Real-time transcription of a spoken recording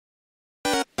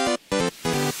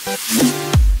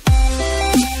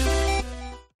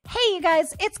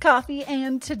guys, it's Coffee,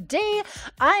 and today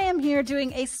I am here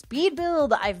doing a speed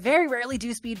build. I very rarely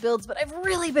do speed builds, but I've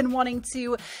really been wanting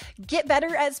to get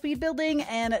better at speed building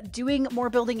and doing more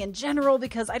building in general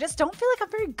because I just don't feel like I'm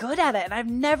very good at it, and I've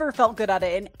never felt good at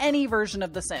it in any version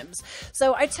of The Sims.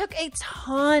 So I took a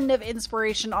ton of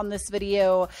inspiration on this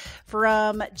video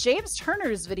from James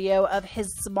Turner's video of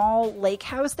his small lake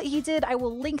house that he did. I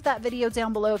will link that video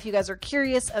down below if you guys are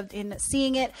curious in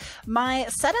seeing it. My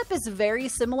setup is very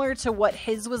similar to what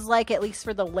his was like, at least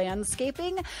for the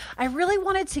landscaping. I really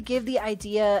wanted to give the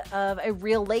idea of a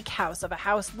real lake house, of a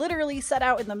house literally set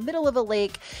out in the middle of a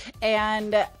lake,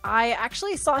 and I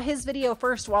actually saw his video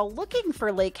first while looking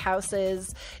for lake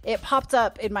houses. It popped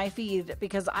up in my feed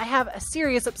because I have a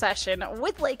serious obsession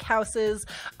with lake houses.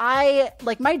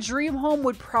 My dream home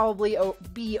would probably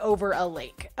be over a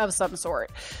lake of some sort.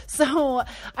 So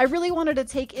I really wanted to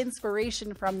take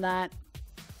inspiration from that.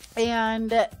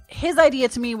 And his idea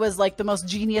to me was like the most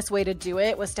genius way to do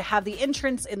it was to have the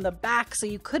entrance in the back so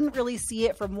you couldn't really see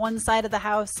it from one side of the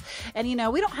house. And you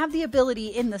know, we don't have the ability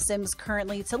in The Sims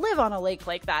currently to live on a lake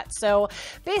like that. So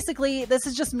basically this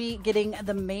is just me getting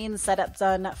the main setup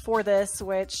done for this,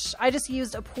 which I just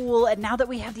used a pool. And now that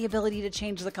we have the ability to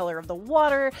change the color of the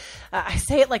water, I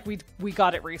say it like we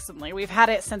got it recently. We've had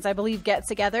it since I believe Get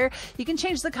Together. You can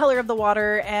change the color of the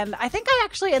water, and I think I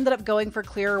actually ended up going for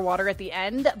clearer water at the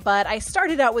end. But I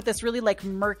started out with this really like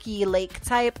murky lake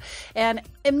type and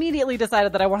immediately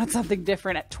decided that I wanted something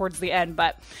different towards the end.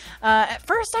 But at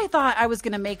first I thought I was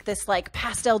going to make this like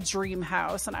pastel dream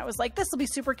house, and I was like, this will be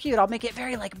super cute. I'll make it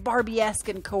very like Barbie-esque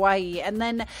and kawaii. And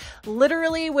then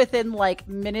literally within like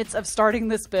minutes of starting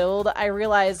this build, I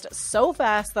realized so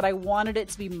fast that I wanted it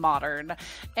to be modern.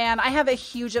 And I have a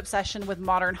huge obsession with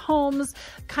modern homes.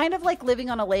 Kind of like living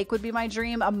on a lake would be my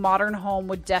dream. A modern home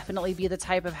would definitely be the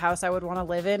type of house I would want to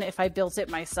live in. If I built it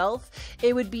myself,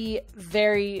 it would be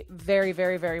very, very,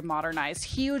 very, very modernized.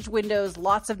 Huge windows,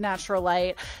 lots of natural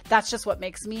light. That's just what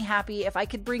makes me happy. If I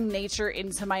could bring nature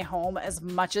into my home as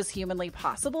much as humanly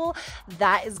possible,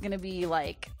 that is going to be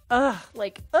my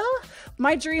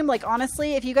dream. Like,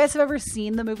 honestly, if you guys have ever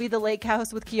seen the movie The Lake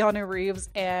House with Keanu Reeves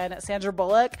and Sandra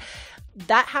Bullock,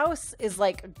 that house is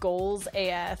like goals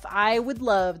AF. I would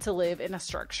love to live in a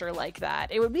structure like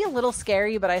that. It would be a little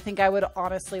scary, but I think I would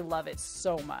honestly love it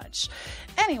so much.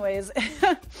 Anyways,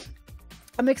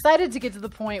 I'm excited to get to the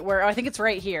point where I think it's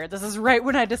right here. This is right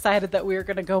when I decided that we were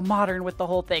going to go modern with the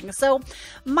whole thing. So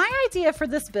my idea for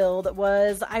this build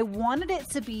was I wanted it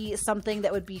to be something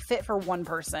that would be fit for one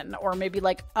person, or maybe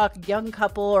like a young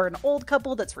couple or an old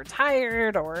couple that's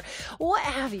retired or what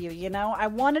have you, you know? I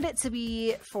wanted it to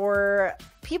be for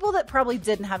people that probably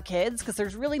didn't have kids because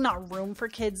there's really not room for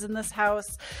kids in this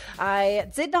house. I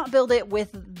did not build it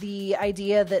with the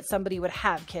idea that somebody would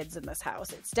have kids in this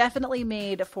house. It's definitely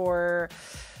made for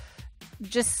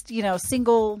just, you know,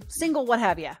 single, what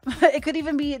have you. It could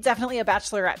even be definitely a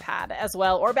bachelorette pad as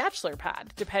well, or bachelor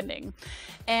pad, depending.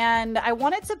 And I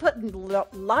wanted to put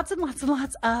lots and lots and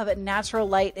lots of natural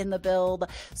light in the build.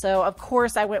 So of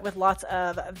course I went with lots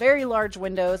of very large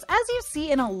windows, as you see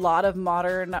in a lot of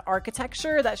modern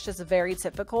architecture. That's just very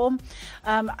typical.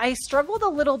 I struggled a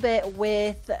little bit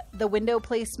with the window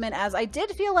placement, as I did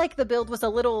feel like the build was a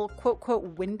little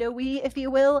quote windowy, if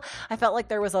you will. I felt like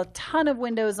there was a ton of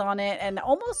windows on it and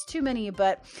almost too many,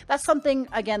 but that's something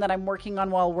again that I'm working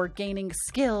on while we're gaining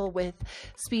skill with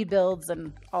speed builds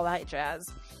and all that jazz.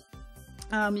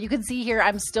 You can see here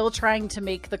I'm still trying to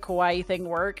make the kawaii thing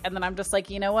work, and then I'm just like,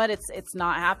 you know what, it's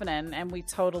not happening, and we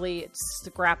totally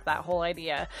scrapped that whole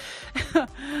idea.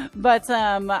 But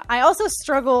I also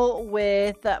struggle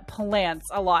with plants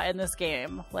a lot in this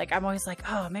game. Like, I'm always like,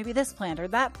 oh, maybe this plant or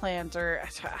that plant, or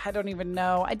I don't even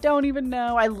know.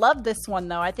 I love this one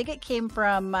though. I think it came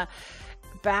from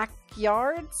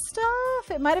backyard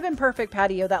stuff. It might have been Perfect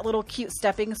Patio, that little cute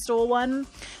stepping stool one.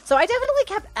 So I definitely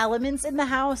kept elements in the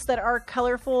house that are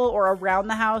colorful, or around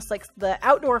the house, like the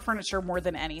outdoor furniture more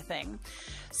than anything.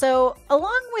 So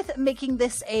along with making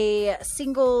this a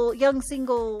young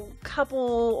single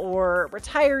couple or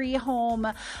retiree home,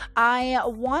 I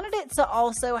wanted it to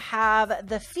also have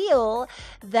the feel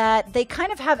that they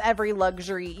kind of have every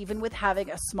luxury, even with having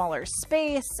a smaller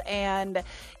space and,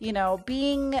 you know,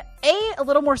 being a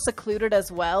little more secluded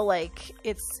as well. Like,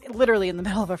 it's literally in the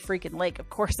middle of a freaking lake. Of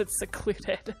course it's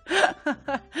secluded.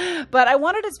 But I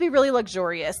wanted it to be really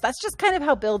luxurious. That's just kind of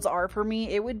how builds are for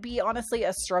me. It would be honestly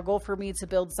a struggle for me to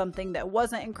build something that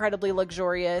wasn't incredibly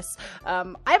luxurious.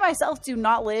 I myself do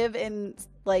not live in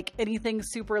like anything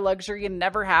super luxury and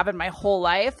never have in my whole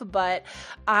life, but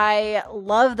I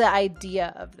love the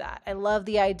idea of that. I love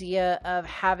the idea of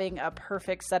having a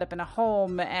perfect setup in a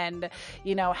home and,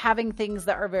 you know, having things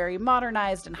that are very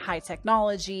modernized and high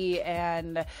technology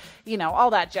and, you know,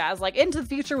 all that jazz. Like Into the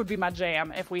Future would be my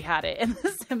jam if we had it in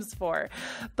The Sims 4.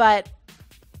 But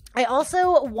I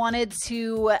also wanted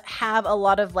to have a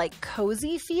lot of like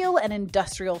cozy feel and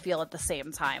industrial feel at the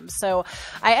same time. So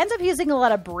I end up using a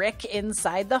lot of brick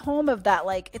inside the home of that,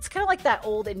 like, it's kind of like that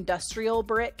old industrial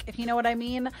brick, if you know what I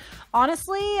mean.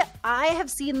 Honestly, I have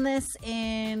seen this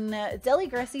in Deli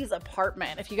Gressie's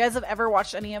apartment. If you guys have ever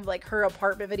watched any of like her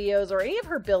apartment videos or any of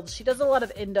her builds, she does a lot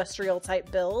of industrial type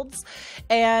builds.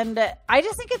 And I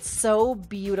just think it's so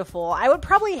beautiful. I would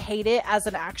probably hate it as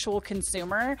an actual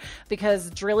consumer because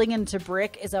drilling into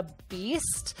brick is a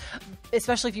beast,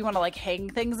 especially if you want to like hang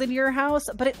things in your house,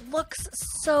 but it looks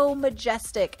so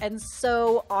majestic and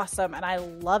so awesome and I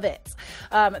love it.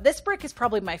 This brick is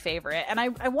probably my favorite and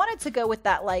I wanted to go with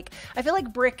that. Like, I feel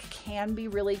like brick can be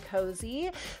really cozy,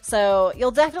 so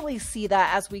you'll definitely see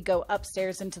that as we go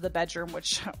upstairs into the bedroom,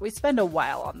 which we spend a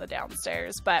while on the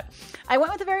downstairs. But I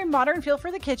went with a very modern feel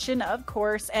for the kitchen, of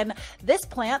course, and this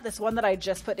plant, this one that I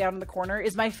just put down in the corner,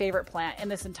 is my favorite plant in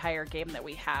this entire game that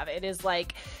we have. It is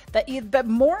like that, but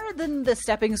more than the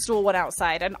stepping stool one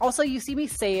outside. And also you see me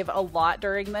save a lot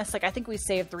during this. Like I think we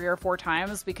saved 3 or 4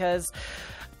 times because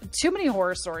too many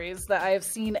horror stories that I've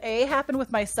seen happen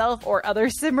with myself or other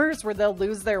simmers where they'll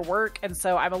lose their work. And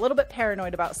so I'm a little bit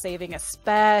paranoid about saving,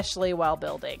 especially while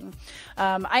building.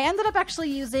 I ended up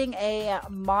actually using a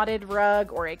modded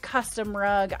rug or a custom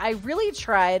rug. I really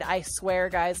tried, I swear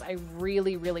guys, I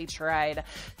really tried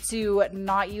to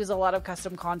not use a lot of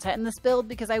custom content in this build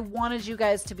because I wanted you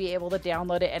guys to be able to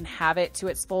download it and have it to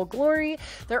its full glory.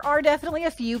 There are definitely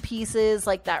a few pieces,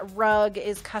 like that rug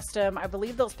is custom. I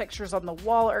believe those pictures on the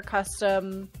wall are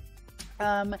custom.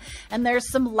 And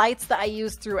there's some lights that I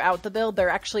use throughout the build. They're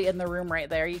actually in the room right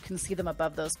there. You can see them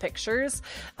above those pictures.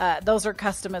 Those are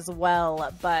custom as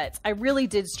well, but I really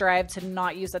did strive to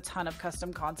not use a ton of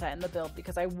custom content in the build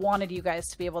because I wanted you guys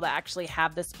to be able to actually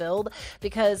have this build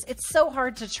because it's so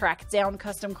hard to track down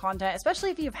custom content, especially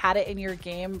if you've had it in your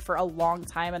game for a long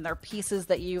time and they're pieces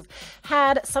that you've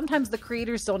had. Sometimes the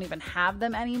creators don't even have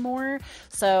them anymore.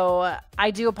 So I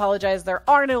do apologize. There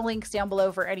are no links down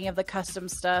below for any of the custom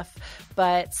stuff.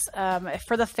 But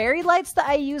for the fairy lights that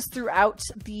I use throughout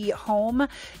the home,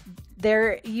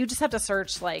 there you just have to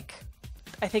search like,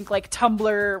 I think like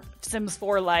Tumblr Sims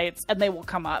 4 lights and they will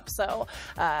come up. So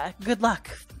good luck,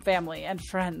 family and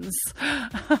friends.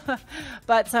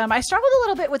 But I struggled a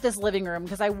little bit with this living room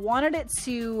because I wanted it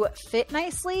to fit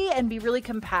nicely and be really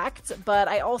compact, but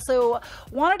I also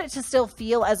wanted it to still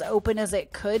feel as open as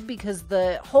it could because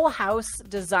the whole house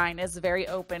design is very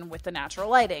open with the natural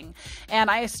lighting.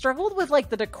 And I struggled with like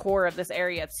the decor of this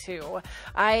area too.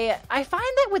 I find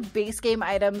that with base game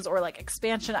items or like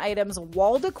expansion items,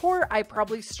 wall decor, I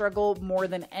probably struggle more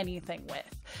than anything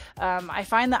with. I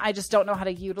find that I just don't know how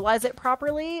to utilize it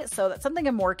properly, so that's something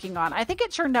I'm working on. I think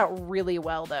it turned out really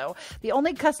well though. The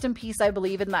only custom piece I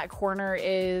believe in that corner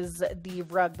is the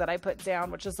rug that I put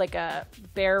down, which is like a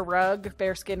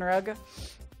bear skin rug.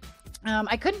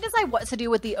 I couldn't decide what to do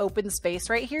with the open space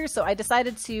right here, so I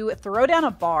decided to throw down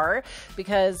a bar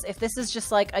because if this is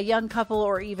just like a young couple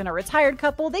or even a retired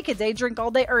couple, they could day drink all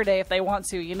day if they want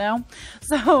to, you know?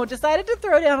 So decided to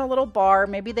throw down a little bar.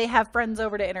 Maybe they have friends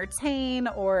over to entertain,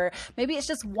 or maybe it's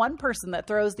just one person that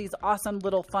throws these awesome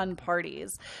little fun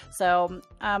parties. So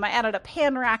I added a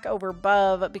pan rack over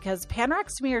above because pan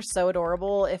racks to me are so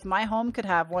adorable. If my home could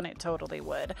have one, it totally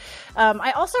would.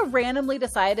 I also randomly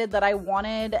decided that I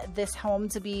wanted this home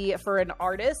to be for an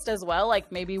artist as well,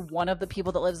 like maybe one of the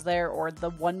people that lives there or the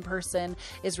one person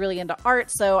is really into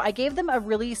art. So I gave them a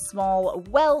really small,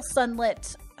 well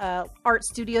sunlit art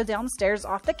studio downstairs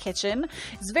off the kitchen.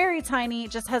 It's very tiny,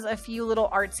 just has a few little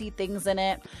artsy things in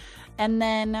it. And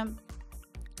then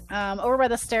over by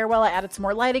the stairwell, I added some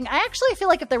more lighting. I actually feel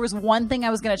like if there was one thing I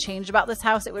was going to change about this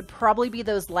house, it would probably be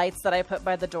those lights that I put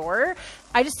by the door.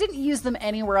 I just didn't use them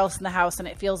anywhere else in the house and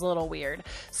it feels a little weird.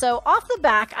 So off the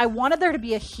back, I wanted there to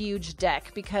be a huge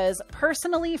deck because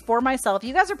personally for myself,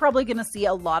 you guys are probably going to see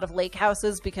a lot of lake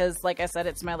houses because like I said,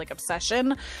 it's my like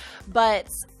obsession, but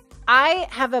I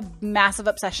have a massive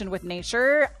obsession with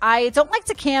nature. I don't like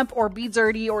to camp or be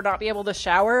dirty or not be able to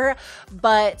shower,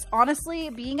 but honestly,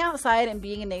 being outside and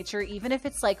being in nature, even if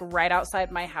it's like right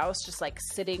outside my house, just like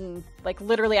sitting like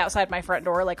literally outside my front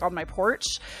door, like on my porch,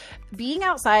 being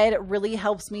outside really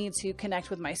helps me to connect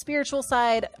with my spiritual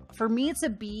side. For me to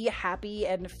be happy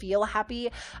and feel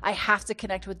happy, I have to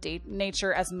connect with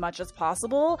nature as much as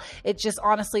possible. It just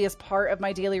honestly is part of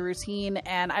my daily routine.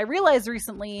 And I realized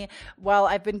recently, while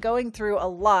I've been going through a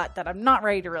lot that I'm not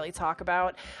ready to really talk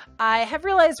about, I have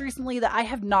realized recently that I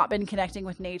have not been connecting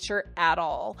with nature at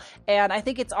all. And I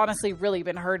think it's honestly really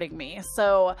been hurting me.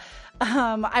 So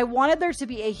I wanted there to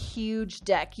be a huge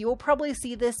deck. You will probably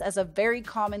see this as a very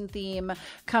common theme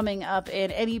coming up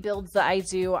in any builds that I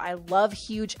do. I love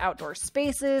huge outdoor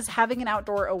spaces. Having an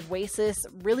outdoor oasis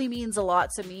really means a lot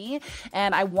to me,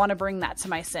 and I want to bring that to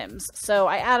my Sims. So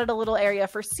I added a little area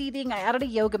for seating. I added a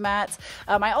yoga mat.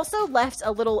 I also left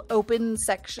a little open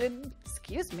section.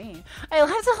 Excuse me. I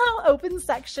left a little open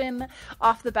section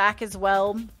off the back as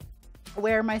well,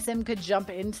 where my Sim could jump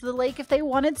into the lake if they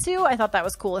wanted to. I thought that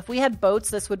was cool. If we had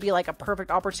boats, this would be like a perfect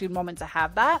opportune moment to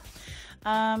have that.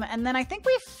 And then I think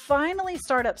we finally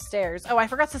start upstairs. Oh, I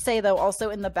forgot to say though, also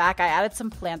in the back, I added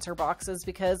some planter boxes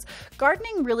because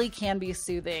gardening really can be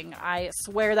soothing. I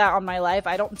swear that on my life.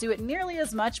 I don't do it nearly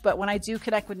as much, but when I do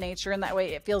connect with nature in that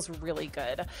way, it feels really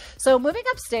good. So moving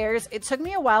upstairs, it took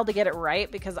me a while to get it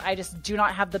right because I just do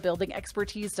not have the building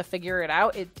expertise to figure it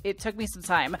out. It took me some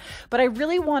time, but I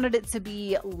really wanted it to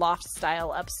be loft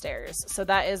style upstairs. So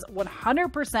that is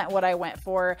 100% what I went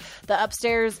for. The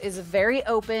upstairs is very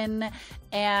open,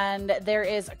 and there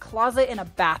is a closet and a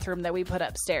bathroom that we put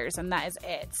upstairs, and that is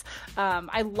it.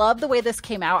 I love the way this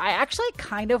came out. I actually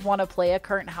kind of want to play a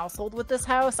current household with this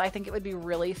house. I think it would be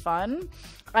really fun.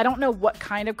 I don't know what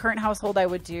kind of current household I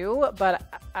would do, but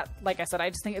like I said, I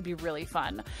just think it'd be really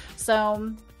fun.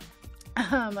 So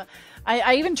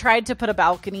I even tried to put a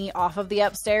balcony off of the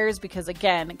upstairs because,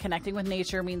 again, connecting with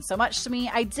nature means so much to me.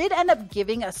 I did end up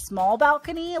giving a small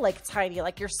balcony, like tiny,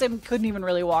 like your Sim couldn't even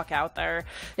really walk out there.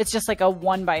 It's just like a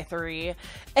 1x3.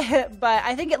 But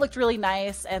I think it looked really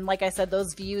nice. And like I said,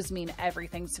 those views mean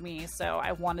everything to me. So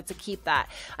I wanted to keep that.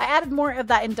 I added more of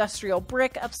that industrial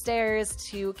brick upstairs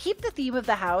to keep the theme of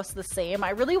the house the same.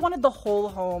 I really wanted the whole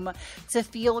home to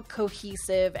feel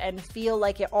cohesive and feel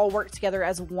like it all worked together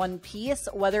as one piece,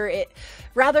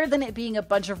 rather than it being a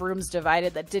bunch of rooms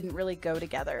divided that didn't really go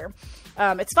together.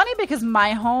 It's funny because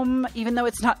my home, even though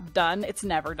it's not done, it's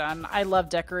never done. I love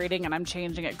decorating and I'm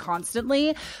changing it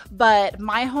constantly, but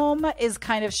my home is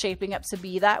kind of shaping up to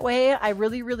be that way. I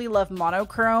really, really love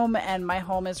monochrome, and my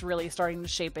home is really starting to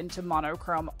shape into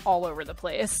monochrome all over the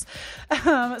place.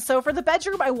 So for the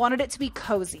bedroom, I wanted it to be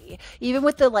cozy, even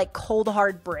with the like cold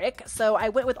hard brick. So I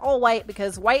went with all white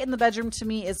because white in the bedroom to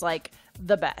me is like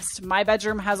the best. My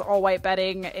bedroom has all white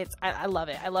bedding. I love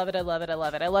it. I love it. I love it. I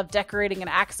love it. I love decorating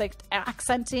and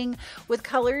accenting with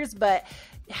colors, but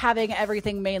having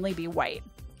everything mainly be white.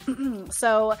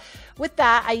 So with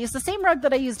that, I use the same rug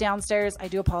that I use downstairs. I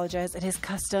do apologize. It is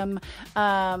custom.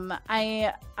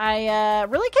 I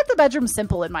really kept the bedroom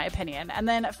simple in my opinion. And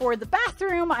then for the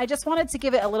bathroom, I just wanted to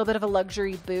give it a little bit of a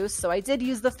luxury boost. So I did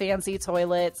use the fancy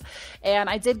toilets, and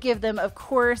I did give them, of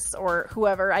course, or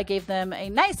whoever, I gave them a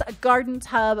nice garden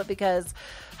tub because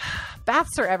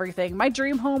baths are everything. My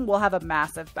dream home will have a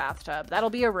massive bathtub. That'll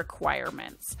be a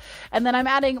requirement. And then I'm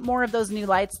adding more of those new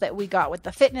lights that we got with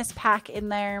the fitness pack in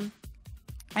there.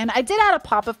 And I did add a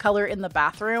pop of color in the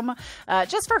bathroom,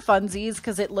 just for funsies,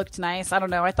 because it looked nice. I don't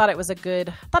know. I thought it was a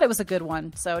good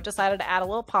one. So decided to add a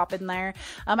little pop in there.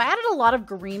 I added a lot of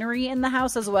greenery in the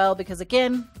house as well, because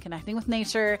again, connecting with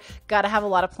nature, got to have a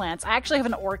lot of plants. I actually have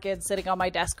an orchid sitting on my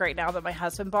desk right now that my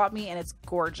husband bought me, and it's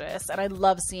gorgeous. And I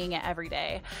love seeing it every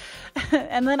day.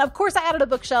 And then of course I added a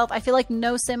bookshelf. I feel like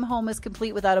no Sim home is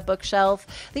complete without a bookshelf.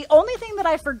 The only thing that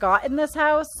I forgot in this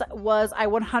house was I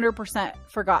 100%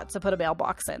 forgot to put a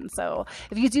mailbox in. So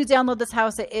if you do download this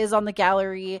house, it is on the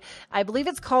gallery. I believe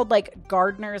it's called like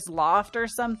Gardener's Loft or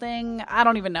something. I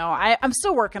don't even know. I'm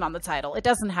still working on the title. It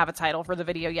doesn't have a title for the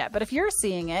video yet, but if you're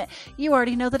seeing it, you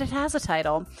already know that it has a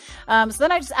title. So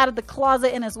then I just added the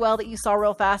closet in as well that you saw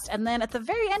real fast. And then at the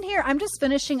very end here, I'm just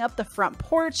finishing up the front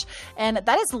porch, and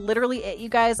that is literally it, you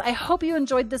guys. I hope you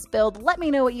enjoyed this build. Let me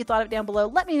know what you thought of it down below.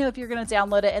 Let me know if you're going to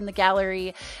download it in the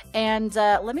gallery, and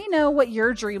let me know what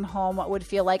your dream home would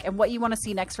feel like and what you want to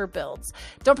see next for builds.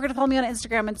 Don't forget to follow me on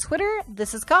Instagram and Twitter.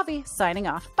 This is Coffee signing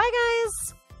off. Bye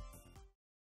guys.